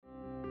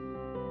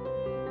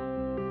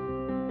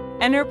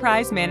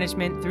Enterprise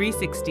Management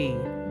 360,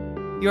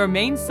 your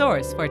main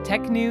source for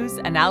tech news,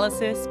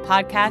 analysis,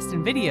 podcasts,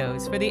 and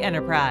videos for the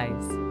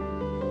enterprise.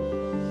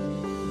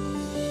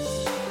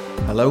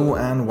 Hello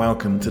and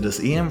welcome to this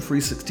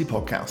EM360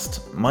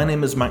 podcast. My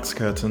name is Max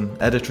Curtin,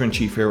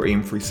 Editor-in-Chief here at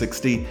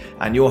EM360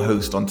 and your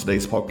host on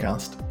today's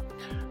podcast.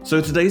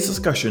 So today's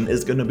discussion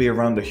is going to be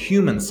around the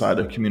human side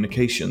of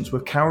communications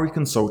with Cowry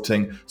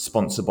Consulting,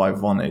 sponsored by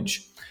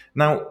Vonage.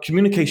 Now,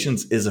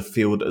 communications is a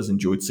field that has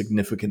enjoyed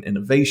significant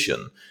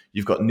innovation.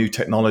 You've got new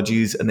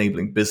technologies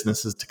enabling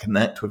businesses to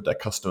connect with their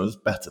customers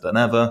better than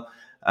ever.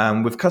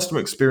 With customer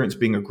experience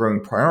being a growing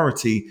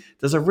priority,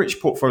 there's a rich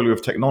portfolio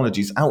of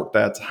technologies out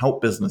there to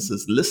help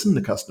businesses listen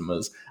to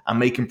customers and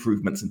make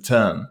improvements in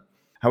turn.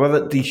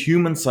 However, the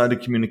human side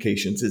of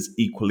communications is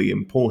equally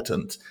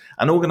important,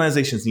 and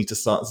organizations need to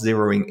start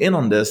zeroing in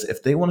on this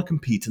if they want to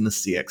compete in the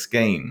CX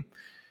game.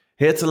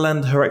 Here to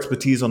lend her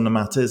expertise on the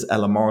matter is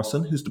Ella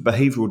Morrison, who's the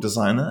behavioral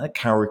designer at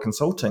Cowry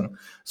Consulting.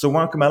 So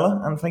welcome,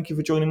 Ella, and thank you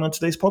for joining me on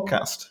today's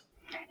podcast.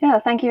 Yeah,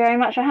 thank you very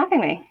much for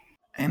having me.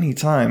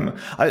 Anytime.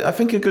 I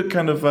think a good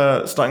kind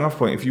of starting off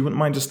point, if you wouldn't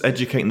mind just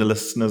educating the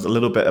listeners a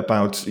little bit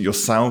about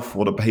yourself,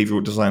 what a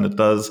behavioral designer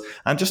does,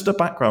 and just a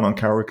background on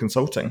Cowry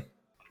Consulting.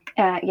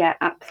 Yeah,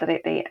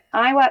 absolutely.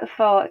 I work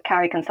for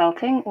Cowry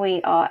Consulting.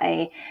 We are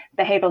a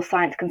behavioral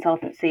science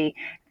consultancy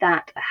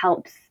that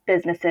helps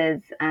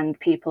businesses and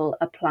people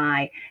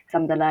apply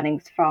some of the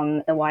learnings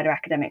from the wider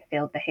academic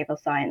field, behavioral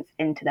science,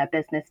 into their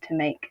business to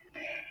make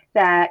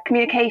their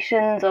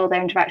communications or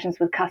their interactions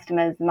with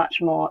customers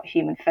much more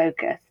human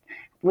focused.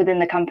 Within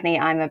the company,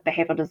 I'm a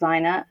behavioral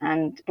designer,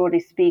 and broadly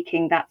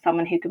speaking, that's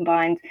someone who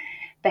combines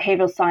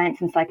behavioral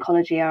science and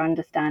psychology, our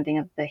understanding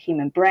of the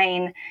human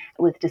brain,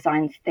 with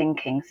design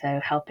thinking, so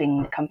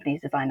helping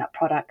companies design up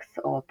products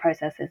or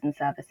processes and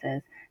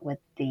services with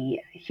the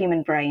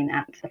human brain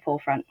at the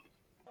forefront.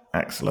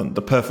 Excellent.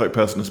 The perfect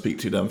person to speak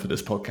to then for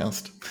this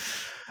podcast.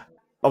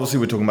 Obviously,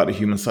 we're talking about the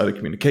human side of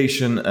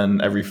communication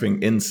and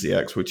everything in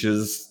CX, which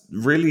is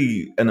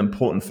really an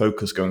important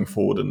focus going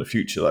forward in the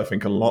future that I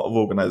think a lot of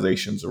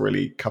organizations are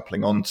really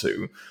coupling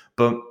onto.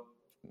 But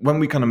when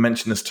we kind of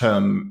mention this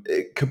term,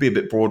 it could be a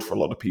bit broad for a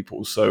lot of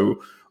people.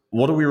 So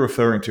what are we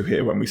referring to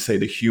here when we say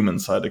the human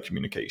side of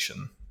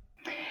communication?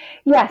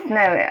 Yes,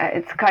 no,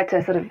 it's quite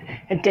a sort of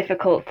a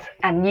difficult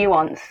and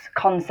nuanced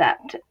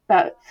concept.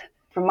 But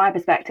from my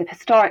perspective,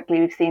 historically,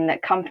 we've seen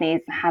that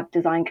companies have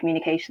designed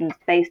communications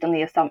based on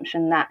the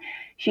assumption that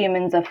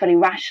humans are fully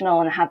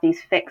rational and have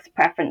these fixed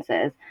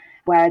preferences.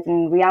 Whereas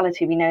in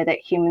reality, we know that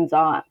humans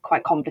are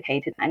quite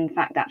complicated and in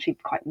fact actually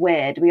quite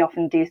weird. We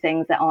often do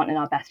things that aren't in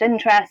our best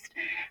interest.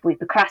 We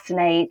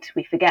procrastinate,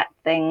 we forget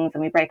things,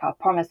 and we break our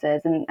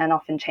promises and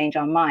often change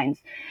our minds.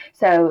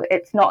 So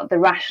it's not the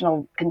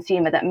rational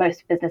consumer that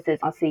most businesses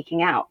are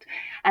seeking out.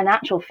 In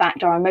actual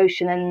fact, our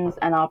emotions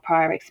and our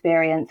prior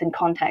experience and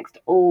context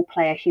all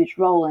play a huge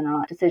role in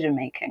our decision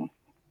making.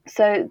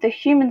 So the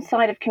human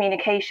side of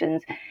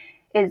communications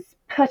is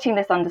putting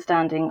this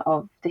understanding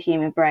of the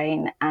human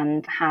brain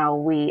and how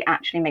we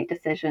actually make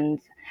decisions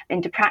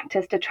into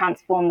practice to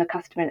transform the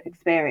customer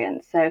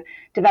experience. So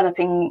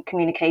developing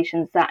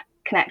communications that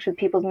connect with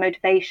people's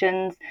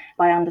motivations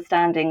by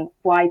understanding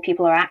why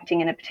people are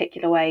acting in a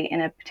particular way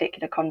in a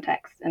particular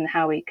context, and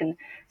how we can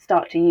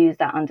start to use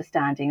that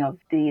understanding of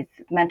these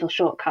mental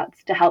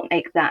shortcuts to help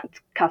make that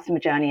customer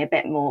journey a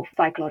bit more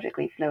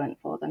psychologically fluent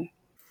for them.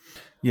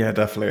 Yeah,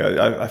 definitely.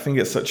 I think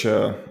it's such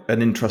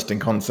an interesting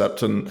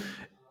concept, and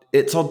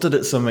it's odd that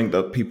it's something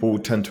that people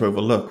tend to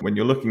overlook. When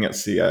you're looking at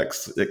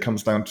CX, it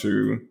comes down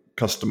to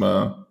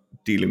customer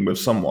dealing with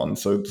someone.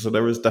 So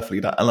there is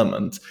definitely that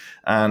element,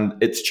 and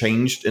it's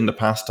changed in the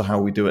past to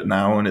how we do it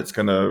now, and it's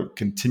going to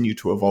continue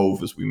to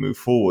evolve as we move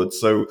forward.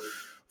 So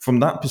from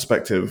that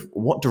perspective,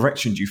 what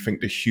direction do you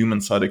think the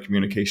human side of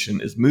communication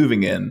is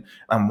moving in,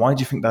 and why do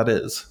you think that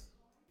is?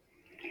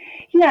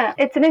 Yeah,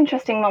 it's an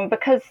interesting one,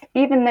 because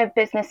even though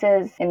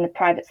businesses in the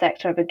private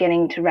sector are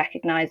beginning to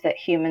recognize that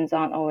humans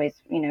aren't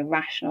always,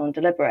 rational and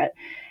deliberate,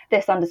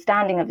 this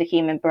understanding of the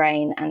human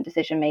brain and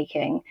decision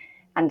making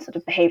and sort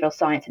of behavioral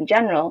science in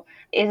general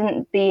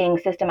isn't being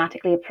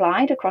systematically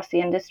applied across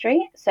the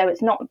industry. So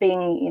it's not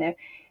being,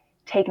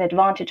 taken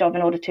advantage of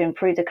in order to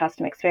improve the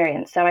customer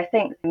experience. So I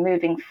think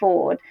moving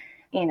forward,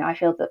 I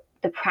feel that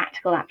the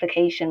practical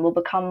application will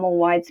become more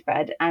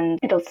widespread, and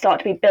it'll start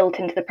to be built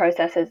into the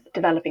processes,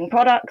 developing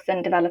products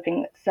and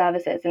developing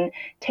services, and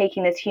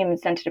taking this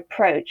human-centered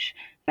approach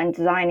and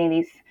designing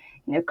these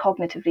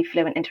cognitively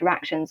fluent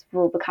interactions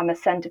will become a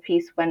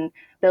centerpiece when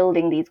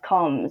building these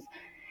comms.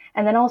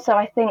 And then also,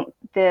 I think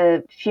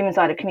the human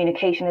side of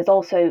communication is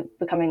also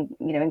becoming,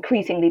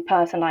 increasingly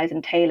personalized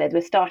and tailored.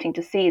 We're starting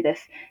to see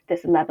this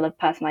level of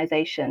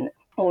personalization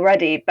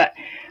already, but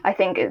I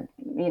think, in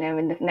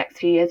the next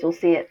few years, we'll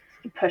see it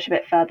push a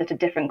bit further to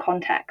different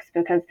contexts,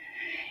 because,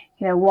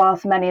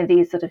 whilst many of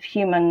these sort of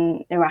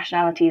human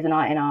irrationalities in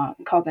our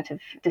cognitive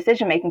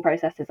decision-making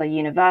processes are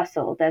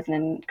universal, there's an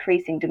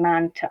increasing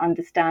demand to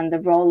understand the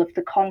role of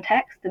the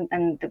context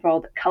and the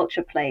role that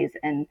culture plays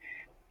in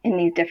in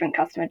these different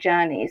customer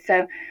journeys.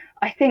 So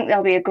I think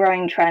there'll be a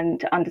growing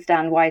trend to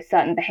understand why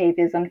certain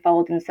behaviors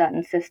unfold in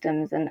certain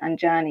systems and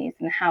journeys,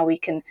 and how we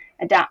can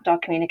adapt our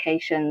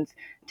communications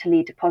to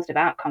lead to positive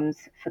outcomes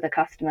for the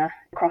customer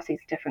across these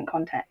different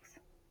contexts.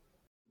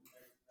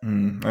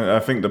 I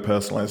think the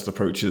personalized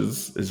approach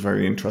is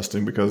very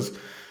interesting, because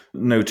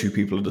no two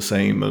people are the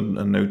same,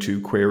 and no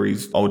two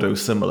queries, although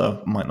similar,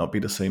 might not be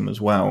the same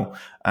as well.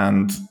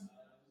 And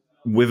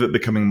with it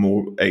becoming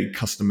more a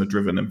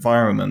customer-driven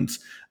environment,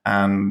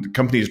 and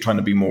companies are trying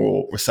to be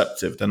more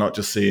receptive, they're not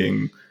just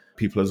seeing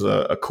people as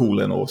a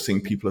call-in or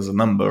seeing people as a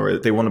number.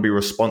 They want to be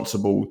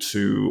responsible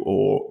to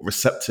or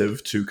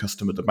receptive to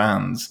customer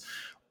demands.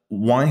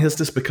 Why has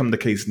this become the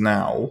case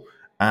now?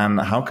 And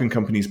how can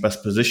companies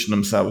best position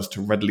themselves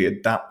to readily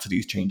adapt to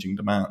these changing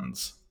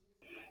demands?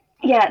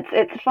 Yeah,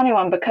 it's a funny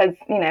one, because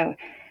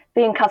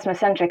being customer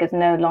centric is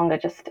no longer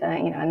just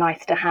a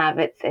nice to have.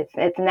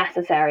 It's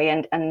necessary,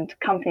 and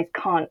companies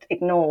can't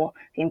ignore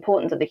the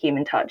importance of the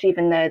human touch,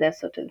 even though there's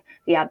sort of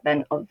the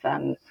advent of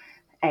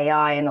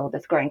AI and all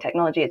this growing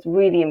technology. It's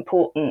really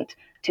important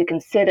to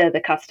consider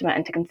the customer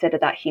and to consider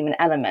that human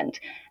element.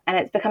 And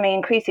it's becoming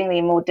increasingly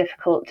more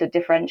difficult to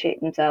differentiate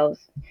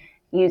themselves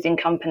using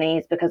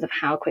companies because of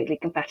how quickly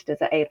competitors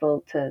are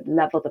able to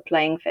level the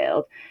playing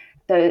field.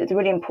 So it's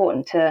really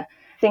important to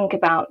think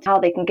about how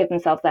they can give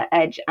themselves that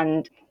edge.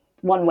 And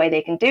one way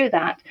they can do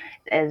that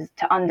is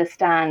to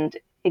understand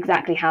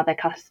exactly how their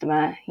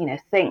customer,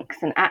 thinks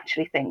and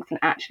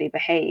actually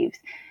behaves.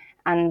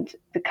 And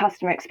the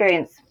customer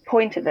experience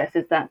point of this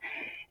is that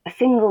a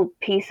single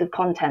piece of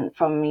content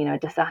from, a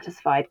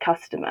dissatisfied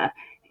customer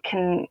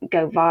can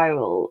go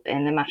viral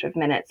in a matter of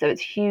minutes. So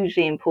it's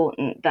hugely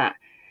important that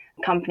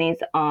companies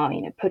are,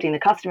 putting the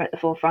customer at the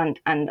forefront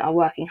and are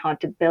working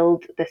hard to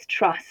build this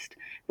trust.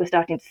 We're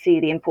starting to see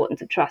the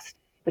importance of trust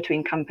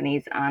between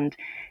companies and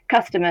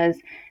customers,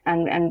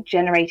 and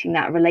generating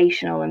that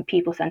relational and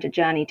people-centered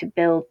journey to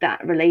build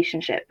that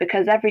relationship.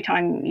 Because every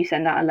time you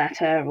send out a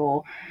letter,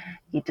 or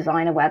you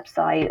design a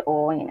website,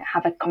 or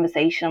have a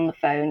conversation on the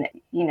phone,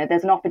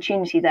 there's an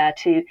opportunity there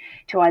to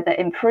either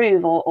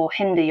improve or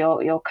hinder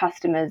your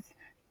customers'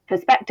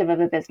 perspective of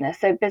a business.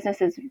 So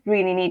businesses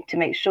really need to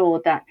make sure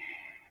that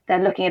they're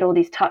looking at all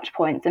these touch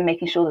points and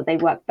making sure that they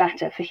work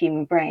better for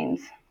human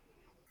brains.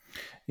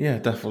 Yeah,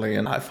 definitely.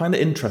 And I find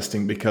it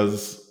interesting,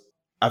 because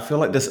I feel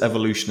like this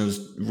evolution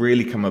has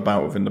really come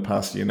about within the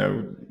past,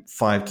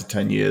 5 to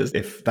 10 years,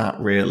 if that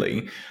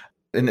really.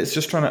 And it's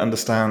just trying to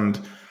understand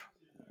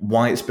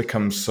why it's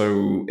become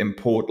so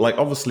important. Like,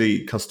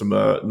 obviously,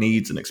 customer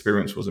needs and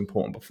experience was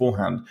important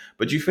beforehand.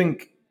 But do you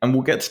think, and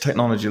we'll get to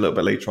technology a little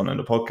bit later on in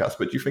the podcast,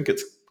 but do you think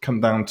it's come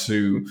down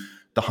to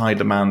the high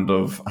demand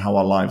of how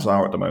our lives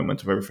are at the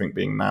moment, of everything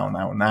being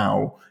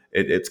now?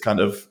 It's kind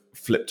of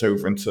flipped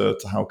over into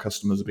how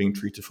customers are being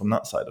treated from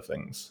that side of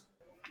things.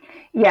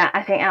 Yeah,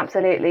 I think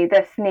absolutely.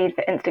 This need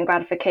for instant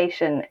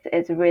gratification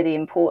is really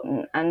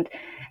important. And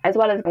as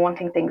well as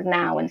wanting things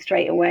now and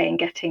straight away and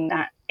getting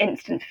that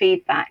instant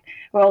feedback,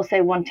 we're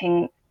also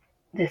wanting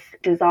this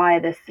desire,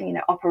 this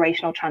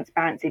operational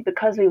transparency,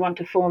 because we want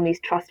to form these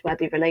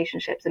trustworthy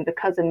relationships. And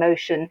because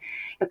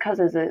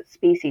as a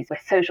species, we're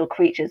social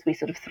creatures, we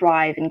sort of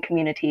thrive in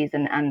communities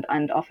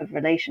and off of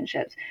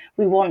relationships.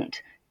 We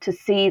want to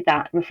see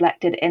that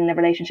reflected in the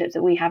relationships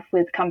that we have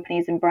with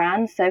companies and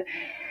brands. So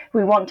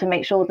we want to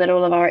make sure that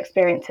all of our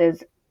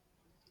experiences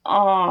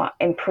are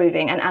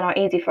improving and are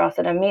easy for us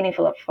and are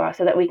meaningful for us,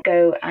 so that we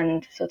go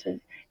and sort of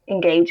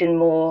engage in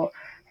more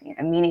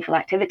meaningful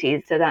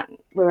activities, so that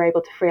we're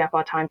able to free up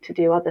our time to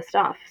do other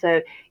stuff.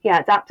 So yeah,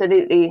 it's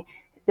absolutely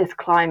this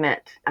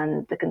climate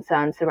and the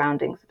concerns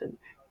surrounding sort of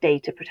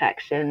data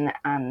protection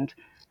and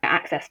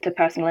access to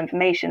personal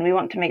information. We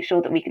want to make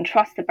sure that we can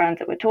trust the brands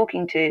that we're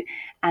talking to,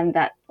 and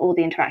that all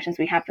the interactions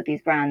we have with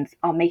these brands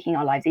are making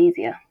our lives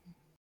easier.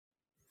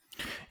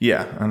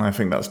 Yeah, and I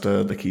think that's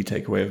the key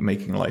takeaway of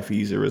making life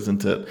easier,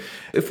 isn't it?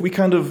 If we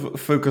kind of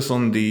focus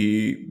on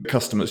the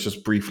customers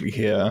just briefly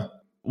here,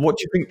 what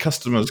do you think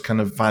customers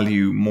kind of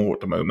value more at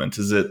the moment?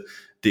 Is it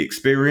the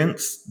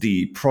experience,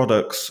 the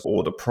products,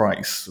 or the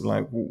price?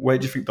 Like, where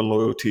do you think the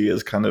loyalty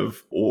is kind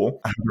of, or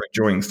how they're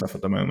enjoying stuff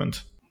at the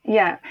moment?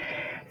 Yeah.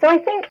 So I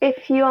think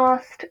if you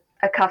asked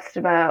a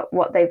customer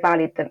what they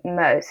valued the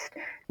most,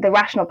 the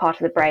rational part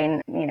of the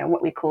brain,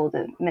 what we call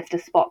the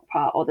Mr. Spock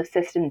part, or the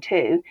system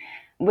 2,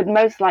 would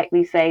most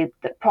likely say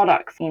that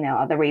products,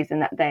 are the reason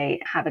that they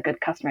have a good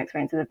customer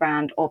experience with a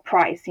brand, or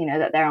price,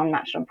 that they're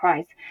unmatched on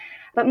price.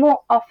 But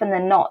more often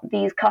than not,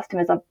 these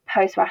customers are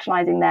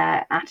post-rationalizing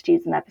their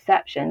attitudes and their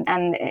perceptions,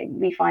 and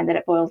we find that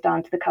it boils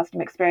down to the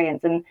customer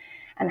experience and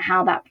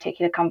how that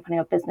particular company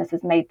or business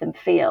has made them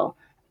feel.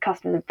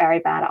 Customers are very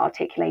bad at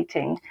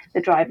articulating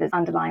the drivers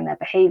underlying their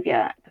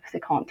behavior, because they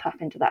can't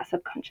tap into that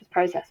subconscious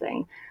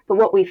processing. But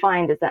what we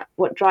find is that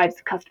what drives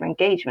customer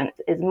engagement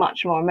is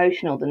much more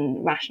emotional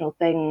than rational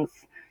things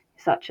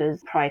such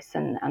as price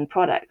and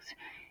product.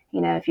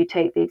 If you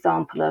take the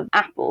example of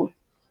Apple,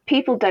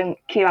 people don't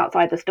queue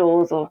outside the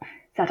stores or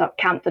set up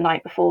camp the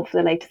night before for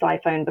the latest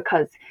iPhone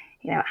because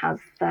it has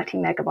 30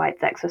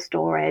 megabytes extra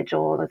storage,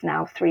 or there's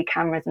now 3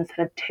 cameras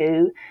instead of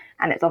 2.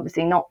 And it's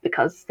obviously not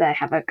because they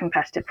have a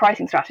competitive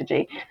pricing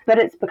strategy, but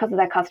it's because of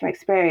their customer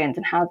experience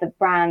and how the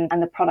brand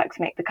and the products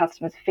make the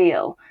customers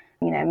feel,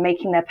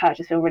 making their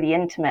purchase feel really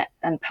intimate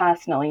and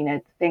personal,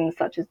 things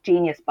such as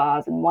Genius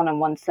bars and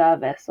one-on-one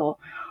service, or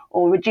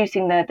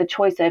reducing the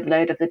choice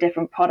overload of the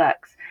different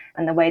products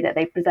and the way that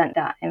they present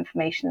that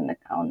information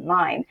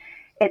online.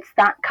 It's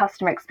that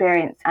customer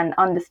experience and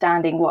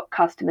understanding what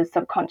customers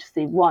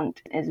subconsciously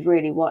want is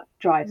really what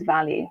drives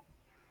value.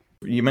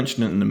 You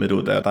mentioned it in the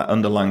middle there, that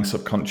underlying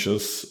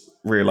subconscious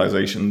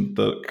realization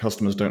that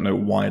customers don't know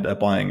why they're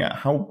buying it.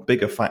 How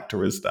big a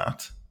factor is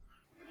that?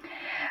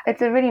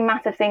 It's a really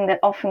massive thing that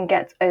often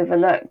gets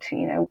overlooked.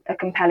 A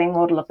compelling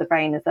model of the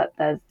brain is that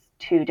there's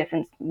 2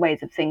 different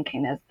ways of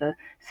thinking. There's the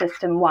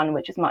system 1,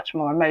 which is much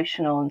more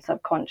emotional and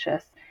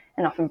subconscious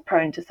and often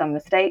prone to some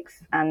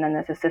mistakes. And then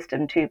there's a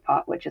system 2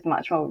 part, which is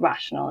much more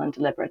rational and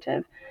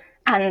deliberative.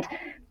 And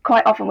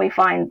quite often we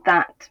find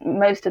that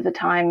most of the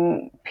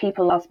time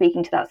people are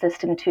speaking to that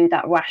system 2,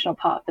 that rational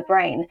part of the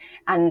brain,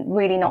 and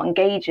really not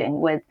engaging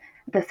with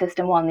the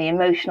system 1, the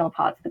emotional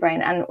parts of the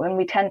brain. And when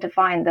we tend to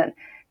find that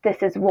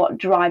this is what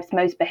drives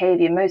most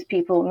behavior. Most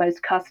people,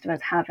 most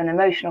customers have an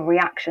emotional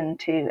reaction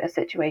to a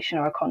situation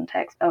or a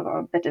context or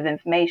a bit of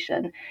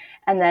information,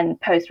 and then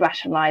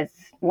post-rationalize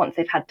once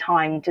they've had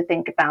time to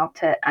think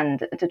about it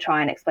and to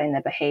try and explain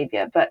their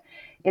behavior. But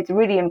it's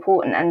really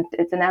important, and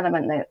it's an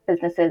element that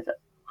businesses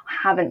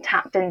haven't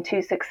tapped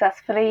into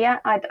successfully yet,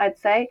 I'd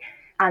say.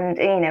 And,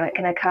 it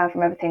can occur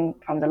from everything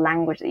from the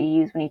language that you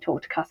use when you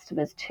talk to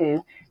customers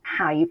to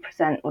how you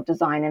present or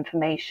design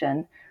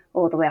information,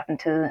 all the way up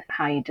into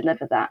how you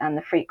deliver that and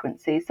the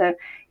frequency. So,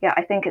 yeah,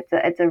 I think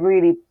it's a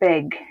really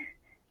big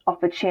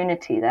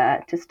opportunity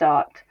there to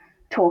start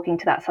talking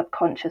to that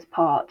subconscious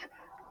part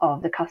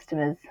of the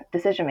customer's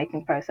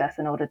decision-making process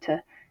in order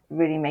to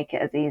really make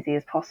it as easy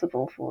as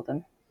possible for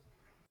them.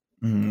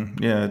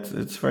 Yeah,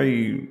 it's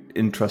very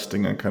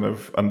interesting and kind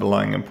of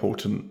underlying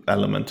important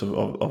element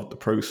of the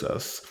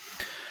process.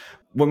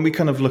 When we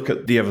kind of look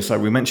at the other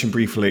side, we mentioned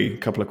briefly a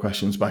couple of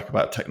questions back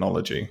about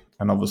technology,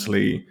 and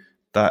obviously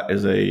that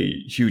is a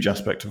huge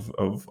aspect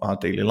of our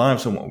daily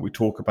lives and what we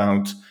talk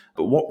about.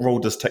 But what role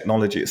does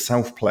technology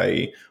itself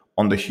play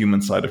on the human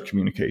side of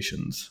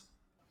communications?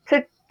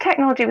 So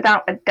technology,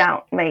 without a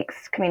doubt,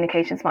 makes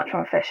communications much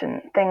more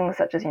efficient. Things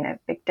such as,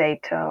 big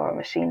data or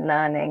machine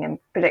learning and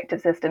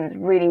predictive systems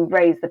really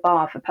raise the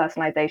bar for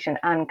personalization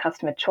and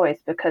customer choice,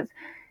 because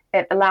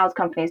it allows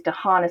companies to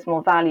harness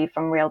more value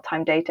from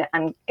real-time data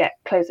and get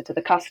closer to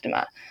the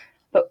customer.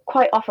 But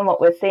quite often what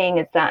we're seeing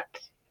is that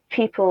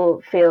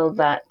people feel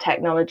that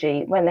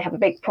technology, when they have a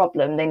big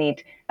problem, they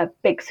need a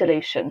big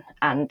solution.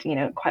 And,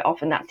 quite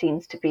often that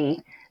seems to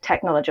be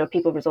technology, or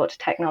people resort to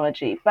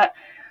technology. But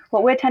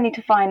what we're tending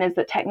to find is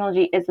that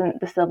technology isn't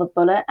the silver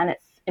bullet, and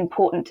it's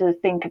important to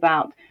think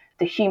about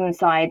the human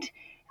side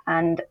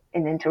and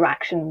in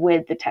interaction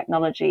with the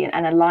technology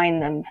and align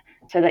them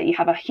so that you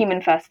have a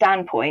human first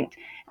standpoint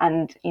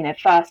and,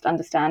 first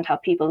understand how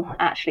people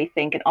actually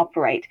think and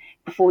operate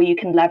before you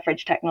can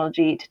leverage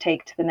technology to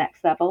take to the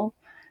next level.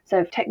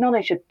 So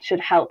technology should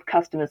help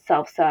customers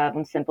self-serve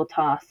on simple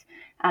tasks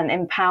and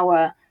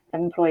empower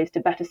employees to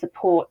better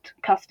support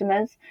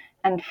customers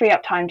and free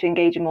up time to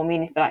engage in more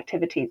meaningful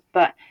activities.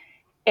 But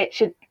it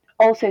should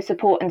also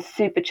support and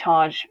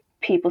supercharge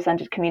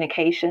people-centered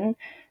communication.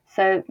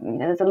 So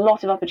there's a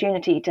lot of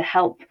opportunity to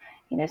help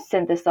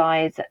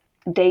synthesize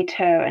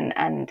data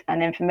and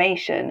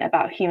information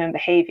about human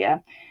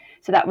behavior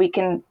so that we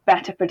can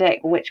better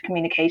predict which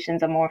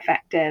communications are more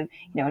effective,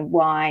 and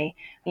why,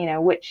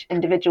 which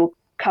individual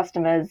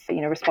customers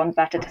respond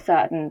better to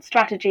certain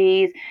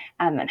strategies,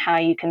 and how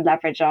you can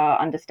leverage our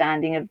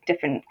understanding of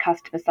different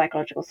customer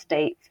psychological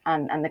states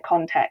and the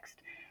context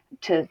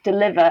to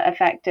deliver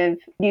effective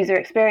user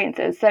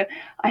experiences. So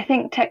I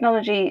think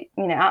technology,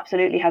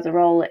 absolutely has a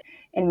role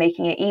in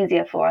making it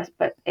easier for us,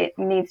 but it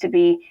needs to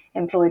be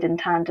employed in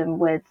tandem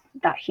with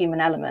that human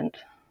element.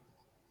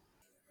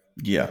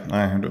 Yeah,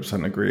 I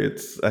 100% agree.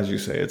 It's, as you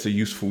say, it's a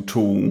useful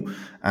tool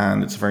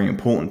and it's a very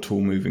important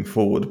tool moving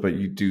forward, but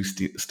you do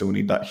still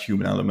need that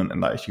human element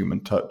and that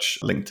human touch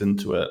linked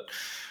into it.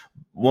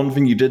 One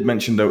thing you did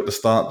mention, though, at the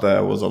start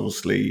there was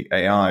obviously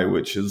AI,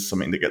 which is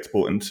something that gets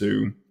brought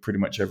into pretty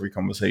much every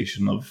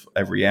conversation of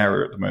every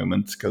area at the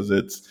moment, because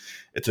it's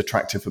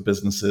attractive for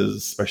businesses,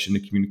 especially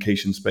in the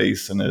communication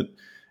space, and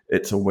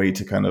it's a way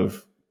to kind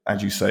of,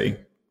 as you say,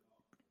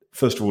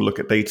 first of all, look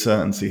at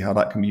data and see how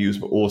that can be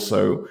used, but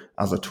also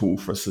as a tool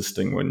for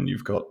assisting when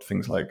you've got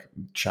things like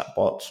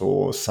chatbots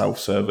or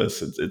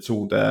self-service. It's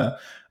all there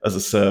as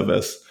a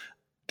service.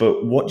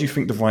 But what do you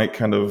think the right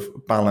kind of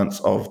balance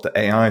of the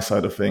AI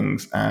side of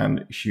things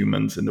and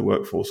humans in the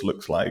workforce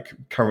looks like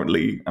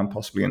currently and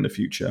possibly in the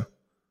future?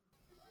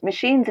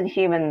 Machines and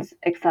humans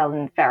excel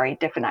in very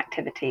different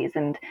activities,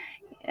 and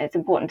it's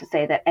important to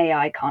say that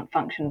AI can't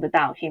function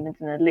without humans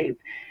in the loop.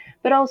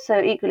 But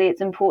also, equally, it's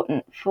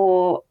important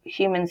for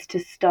humans to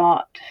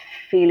start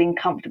feeling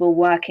comfortable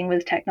working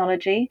with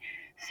technology.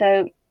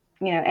 So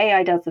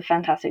AI does a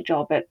fantastic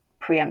job at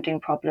preempting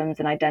problems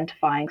and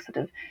identifying sort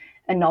of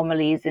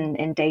anomalies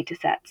in data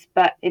sets,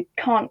 but it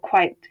can't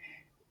quite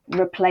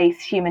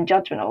replace human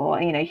judgment, or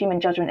human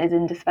judgment is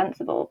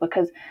indispensable,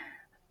 because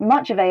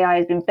much of AI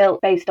has been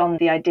built based on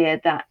the idea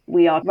that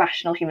we are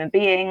rational human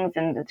beings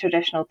and the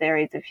traditional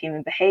theories of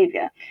human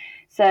behavior.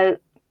 So,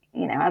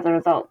 as a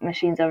result,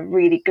 machines are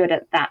really good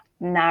at that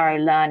narrow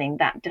learning,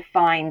 that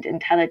defined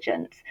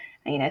intelligence,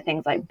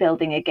 things like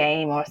building a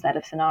game or a set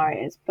of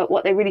scenarios. But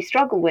what they really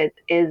struggle with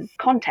is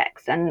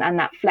context and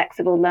that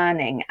flexible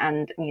learning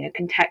and,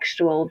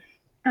 contextual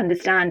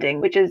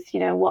understanding, which is,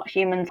 what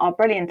humans are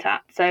brilliant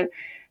at. So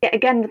it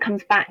again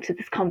comes back to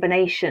this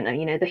combination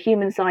of, the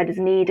human side is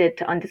needed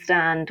to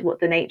understand what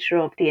the nature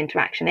of the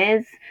interaction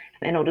is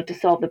in order to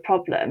solve the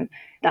problem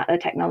that the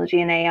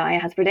technology and AI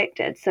has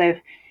predicted. So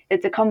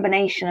it's a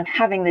combination of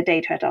having the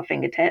data at our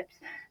fingertips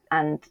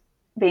and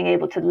being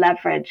able to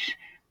leverage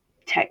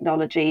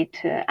technology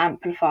to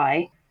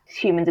amplify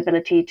humans'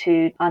 ability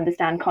to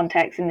understand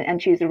context and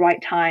choose the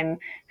right time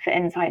for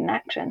insight and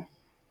action.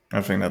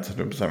 I think that's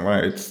 100%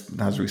 right. It's,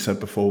 as we said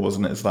before,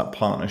 wasn't it? It's that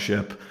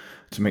partnership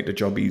to make the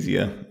job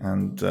easier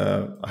and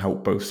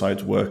help both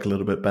sides work a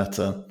little bit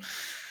better.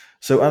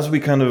 So as we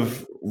kind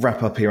of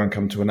wrap up here and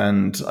come to an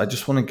end, I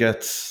just want to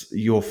get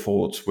your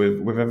thoughts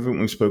with everything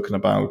we've spoken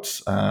about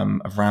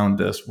around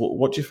this.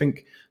 What do you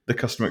think the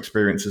customer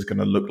experience is going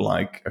to look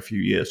like a few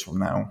years from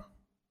now?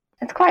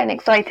 It's quite an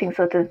exciting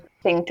sort of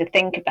thing to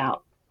think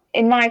about.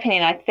 In my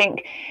opinion, I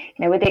think,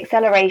 with the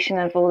acceleration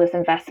of all this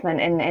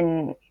investment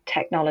in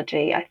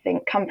technology, I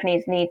think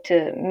companies need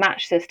to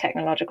match this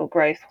technological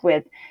growth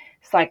with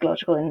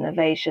psychological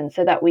innovation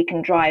so that we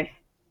can drive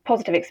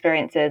positive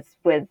experiences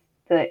with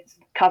the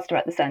customer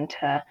at the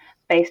center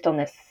based on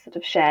this sort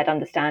of shared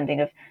understanding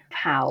of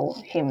how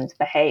humans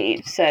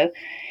behave. So,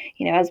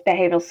 as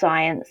behavioral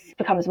science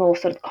becomes more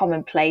sort of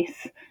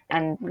commonplace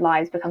and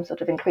lives become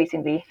sort of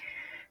increasingly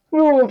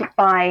ruled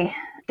by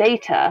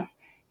data,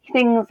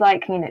 things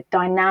like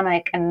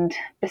dynamic and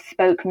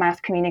bespoke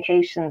mass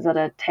communications that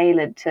are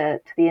tailored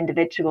to the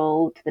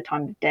individual, to the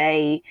time of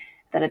day,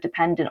 that are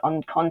dependent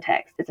on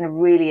context is a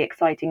really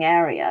exciting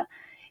area.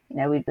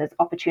 There's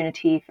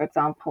opportunity, for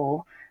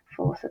example,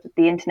 for sort of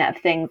the Internet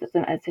of Things.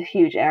 It's a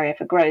huge area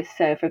for growth.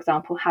 So, for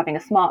example, having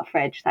a smart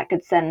fridge that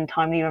could send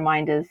timely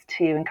reminders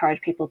to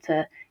encourage people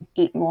to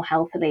eat more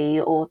healthily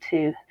or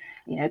to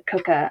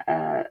cook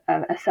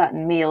a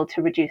certain meal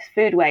to reduce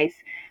food waste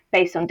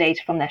based on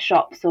data from their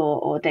shops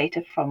or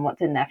data from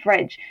what's in their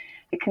fridge.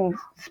 It can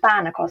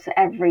span across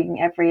every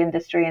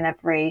industry and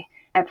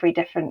every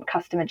different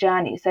customer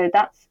journey. So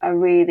that's a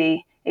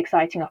really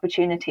exciting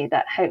opportunity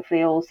that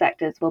hopefully all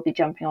sectors will be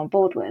jumping on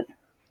board with.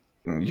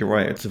 You're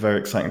right. It's a very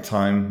exciting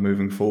time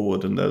moving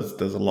forward, and there's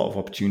a lot of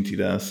opportunity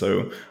there.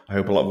 So I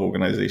hope a lot of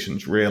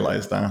organizations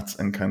realize that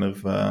and kind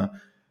of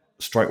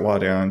strike while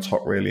the iron's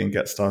hot, really, and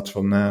get started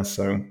from there.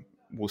 So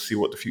we'll see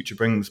what the future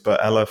brings.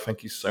 But Ella,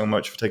 thank you so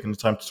much for taking the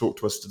time to talk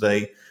to us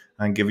today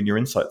and giving your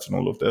insights on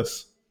all of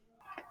this.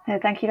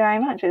 Thank you very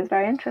much. It was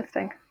very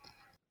interesting.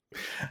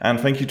 And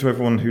thank you to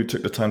everyone who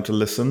took the time to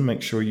listen.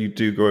 Make sure you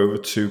do go over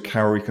to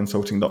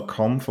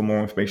cowryconsulting.com for more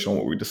information on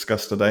what we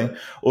discussed today.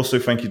 Also,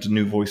 thank you to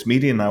New Voice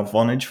Media, now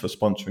Vonage, for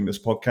sponsoring this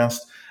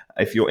podcast.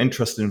 If you're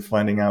interested in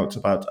finding out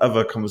about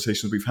other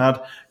conversations we've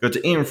had, go to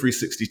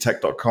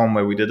em360tech.com,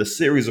 where we did a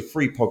series of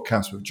free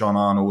podcasts with John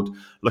Arnold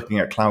looking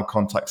at cloud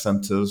contact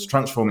centers,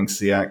 transforming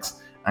CX,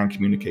 and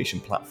communication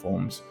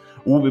platforms.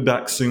 We'll be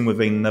back soon with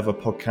another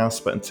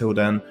podcast, but until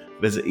then,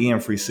 visit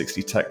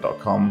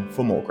em360tech.com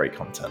for more great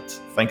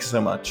content. Thanks so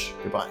much.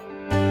 Goodbye.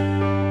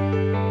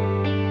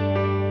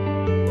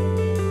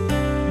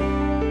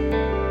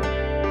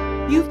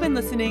 You've been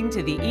listening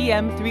to the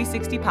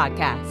EM360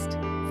 podcast.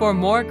 For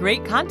more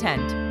great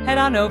content, head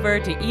on over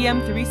to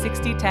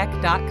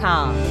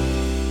em360tech.com.